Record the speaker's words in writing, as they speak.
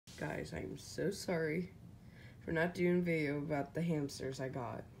Guys, I'm so sorry for not doing a video about the hamsters I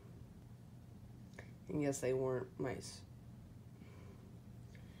got. And yes, they weren't mice.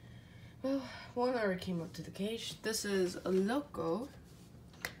 Well, one already came up to the cage. This is a Loco.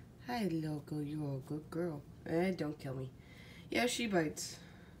 Hi, Loco. You're a good girl. Don't kill me. Yeah, she bites.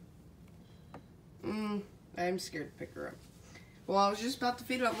 I'm scared to pick her up. Well, I was just about to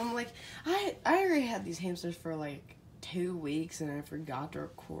feed her up. I'm like, I already had these hamsters for like 2 weeks, and I forgot to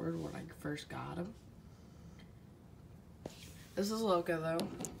record when I first got them. This is Loco, though.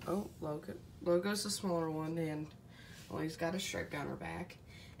 Oh, Loco. Loco's the smaller one, and well, he's got a stripe down her back.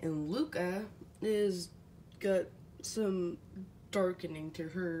 And Luca is got some darkening to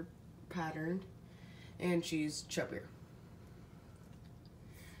her pattern, and she's chubbier.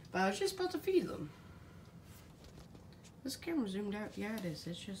 But I was just about to feed them. This camera zoomed out. Yeah, it is.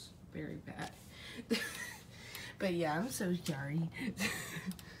 It's just very bad. But yeah, I'm so sorry.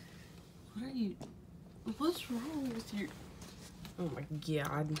 What are you? What's wrong with your? Oh my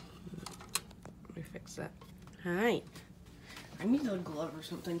god. Let me fix that. Hi. I need a glove or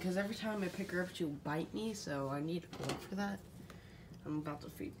something because every time I pick her up, she'll bite me. So I need a glove for that. I'm about to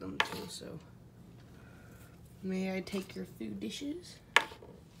feed them too. So may I take your food dishes?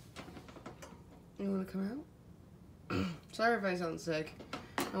 You want to come out? Sorry if I sound sick.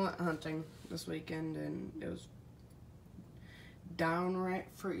 I went hunting this weekend and it was downright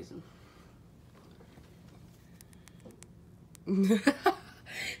freezing.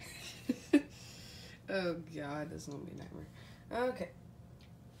 Oh god, this is gonna be a nightmare. Okay.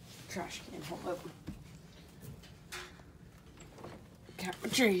 Trash can, hold up. Got my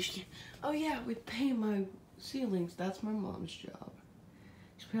trash can. Oh yeah, we paint my ceilings. That's my mom's job.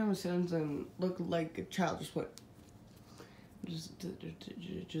 She painted my ceilings and looked like a child just went.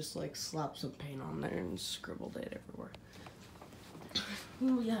 Just like slapped some paint on there and scribbled it everywhere.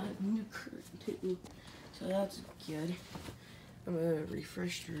 Oh yeah, new curtain too. So that's good. I'm gonna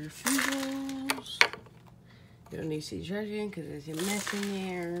refresh your food bowls. You don't need to see trash can because there's a mess in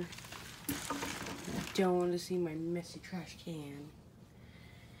there. I don't want to see my messy trash can.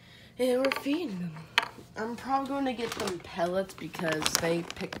 And we're feeding them. I'm probably going to get them pellets because they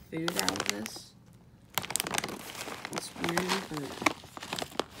pick food out of this. It's weird,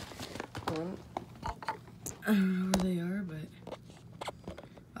 but I don't know where they are, but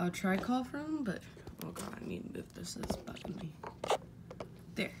I'll try call for them, but oh god, I need to move this. It's bugging me.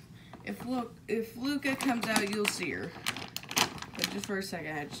 There. If Luca comes out, you'll see her. But just for a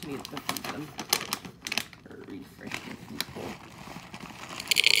second, I just need to feed them. Or refresh the people.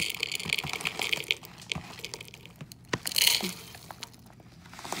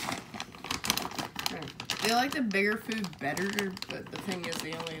 They like the bigger food better, but the thing is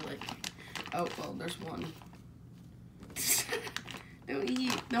they only like, oh, well, there's one.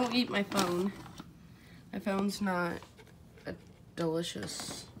 Don't eat my phone. My phone's not a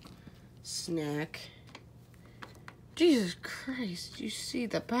delicious snack. Jesus Christ, you see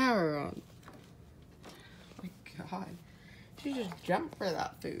the power on. Oh my god. You just jump for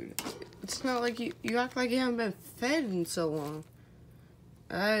that food. It's not like you act like you haven't been fed in so long.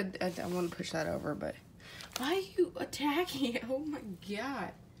 I want to push that over, but why are you attacking it? Oh my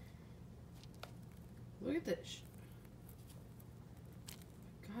god. Look at this.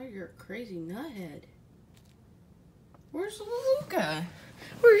 God, you're a crazy nuthead. Where's Luca?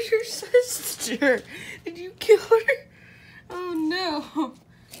 Where's your sister? Did you kill her? Oh no.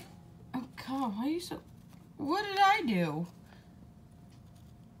 Oh god, why are you so... What did I do?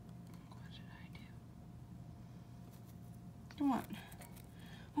 What did I do? Come on.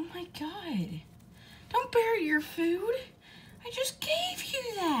 Oh my god. Don't bury your food. I just gave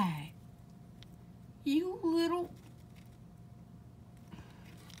you that. You little...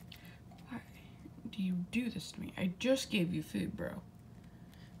 Why do you do this to me? I just gave you food, bro.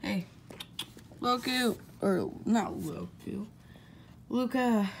 Hey, Loco, or not Loco,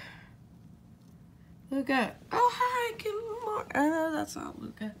 Luca. Luca. Oh, hi, good morning. I know that's not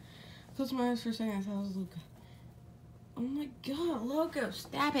Luca. Close my eyes for a second, I thought it was Luca. Oh my god, Loco,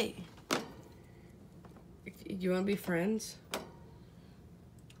 stab it. You want to be friends?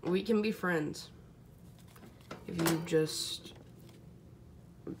 We can be friends. If you just,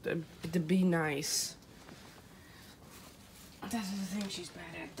 to be nice. That's the thing she's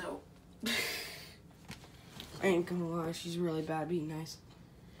bad at, though. I ain't gonna lie, she's really bad at being nice.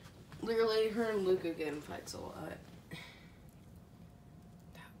 Literally, her and Luca get in fights a lot.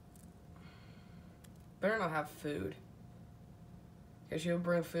 Better not have food. Because she'll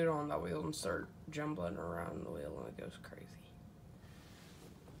bring food on that wheel and start jumbling around the wheel and it goes crazy.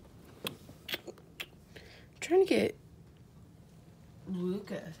 I'm trying to get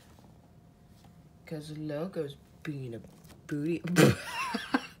Luca. Because Loco's being a booty.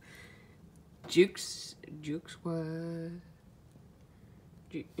 Jukes, what?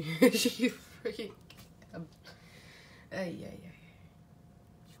 You freaking. Yeah.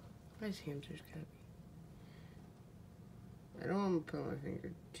 Why's hamsters gotta be? I don't want to put my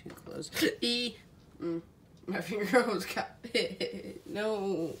finger too close. My finger almost got hit.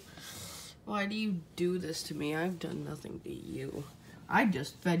 No. Why do you do this to me? I've done nothing to you. I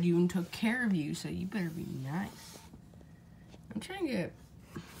just fed you and took care of you, so you better be nice. I'm trying to get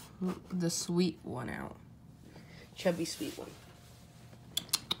the sweet one out. Chubby sweet one.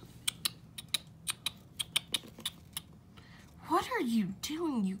 What are you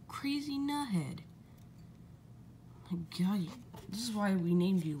doing, you crazy nuthead? My God, this is why we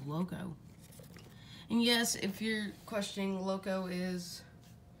named you Loco. And yes, if you're questioning, Loco is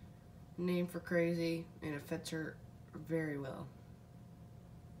a name for crazy, and it fits her very well.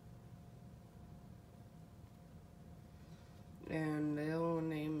 And the other one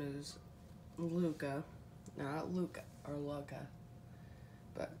name is Luca, not Luca or Loca,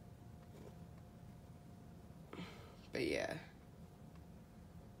 but yeah.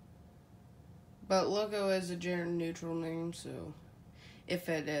 But Loco is a gender neutral name, so if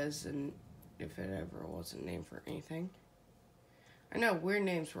it is, and if it ever wasn't named for anything. I know, weird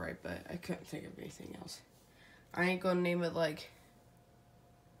name's right, but I couldn't think of anything else. I ain't gonna name it like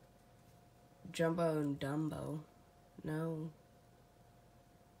Jumbo and Dumbo. No.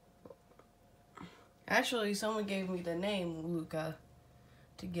 Actually, someone gave me the name Luca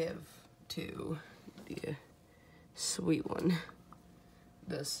to give to the sweet one.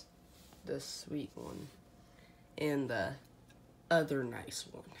 This sweet one. And the other nice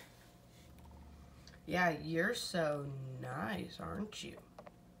one. Yeah, you're so nice, aren't you?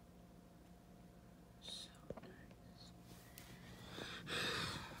 So nice.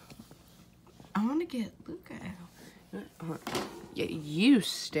 I want to get Luca out. Yeah, you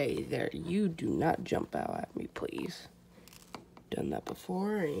stay there. You do not jump out at me, please. Done that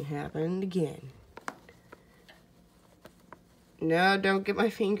before, and it happened again. No, don't get my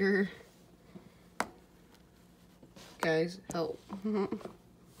finger. Guys, help.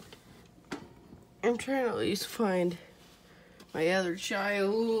 I'm trying to at least find my other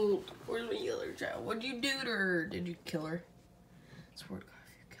child. Where's my other child? What'd you do to her? Did you kill her? I swear to God,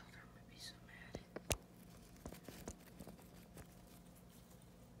 if you killed her, I'm gonna be so mad.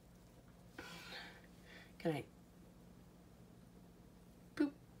 Can I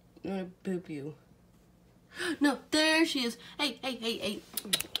boop? I'm gonna boop you. No, there she is. Hey. Hey.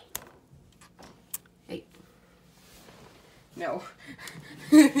 No.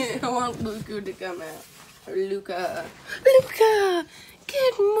 I want Luca to come out. Or Luca. Luca!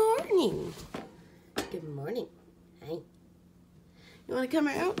 Good morning. Good morning. Hey. You want to come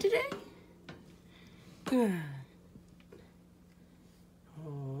out today? Good.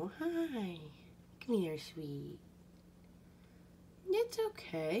 Oh, hi. Come here, sweet. It's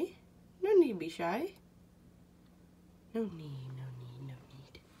okay. No need to be shy. No need.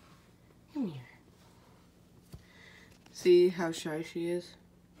 Come here. See how shy she is?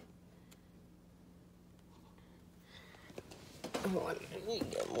 If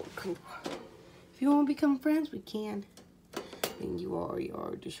you want to become friends, we can. And you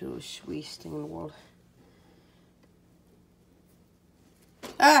are just the sweetest thing in the world.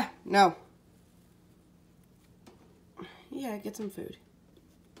 Ah, no. Yeah, get some food.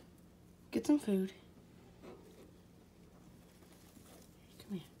 Get some food.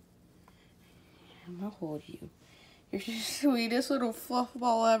 Come here. I'm gonna hold you. You're the sweetest little fluff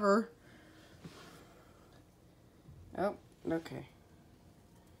ball ever. Oh, okay.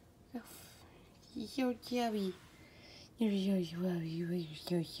 You're so chubby. You're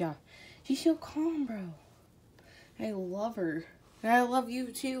so She's so calm, bro. I love her. And I love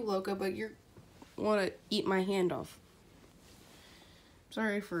you too, Loca, but you want to eat my hand off.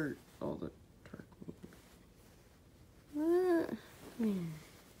 Sorry for all the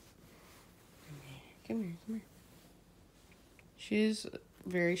Come here. She's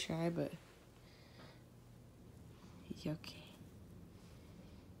very shy, but it's okay.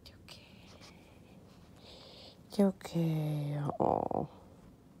 It's okay. Oh.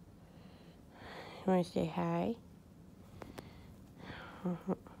 You want to say hi?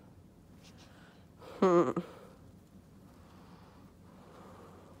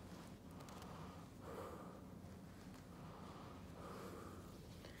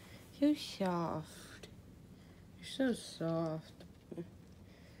 You're soft. You're so soft.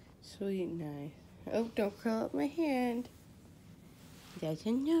 Sweet, nice. Oh, don't curl up my hand. That's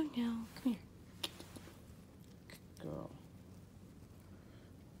a no-no. Come here. Good girl.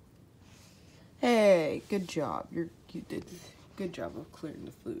 Hey, good job. You did good job of clearing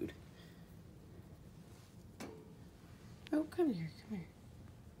the food. Oh, come here, come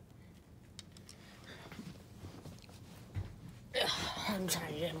here. I'm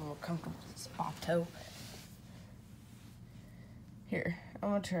trying to get more comfortable spot toe. Here, I'm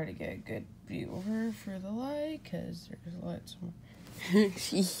gonna try to get a good view of her for the light, cause there's a light somewhere.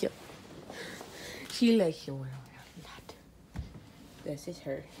 She likes you a lot. This is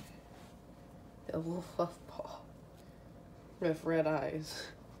her. The little fluff ball with red eyes.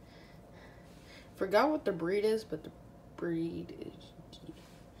 Forgot what the breed is, but the breed is cute.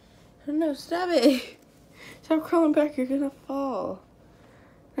 Oh no, stop it! Stop crawling back, you're gonna fall.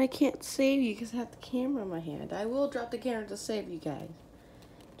 I can't save you because I have the camera in my hand. I will drop the camera to save you guys.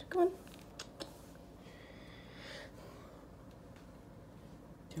 So come on.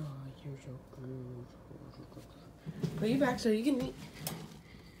 Oh, you're so good. Put you back so you can eat.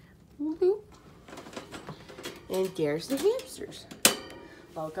 Boop. And there's the hamsters.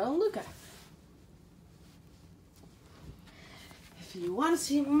 Loco and Luca. If you want to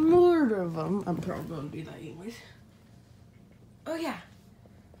see more of them, I'm probably going to do that anyways. Oh yeah.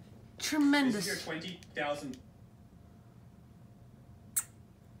 Tremendous. This is your 20,000.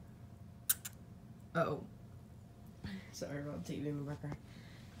 Oh. Sorry about the TV in the background.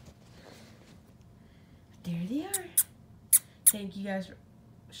 There they are. Thank you guys for...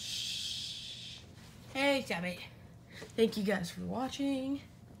 Shh. Hey, stop it. Thank you guys for watching.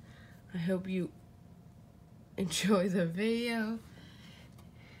 I hope you enjoy the video.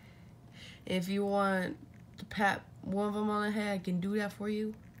 If you want to pat one of them on the head, I can do that for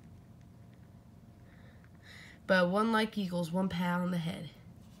you. But 1 like equals 1 pat on the head.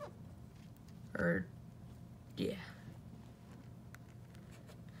 Or, yeah.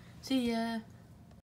 See ya.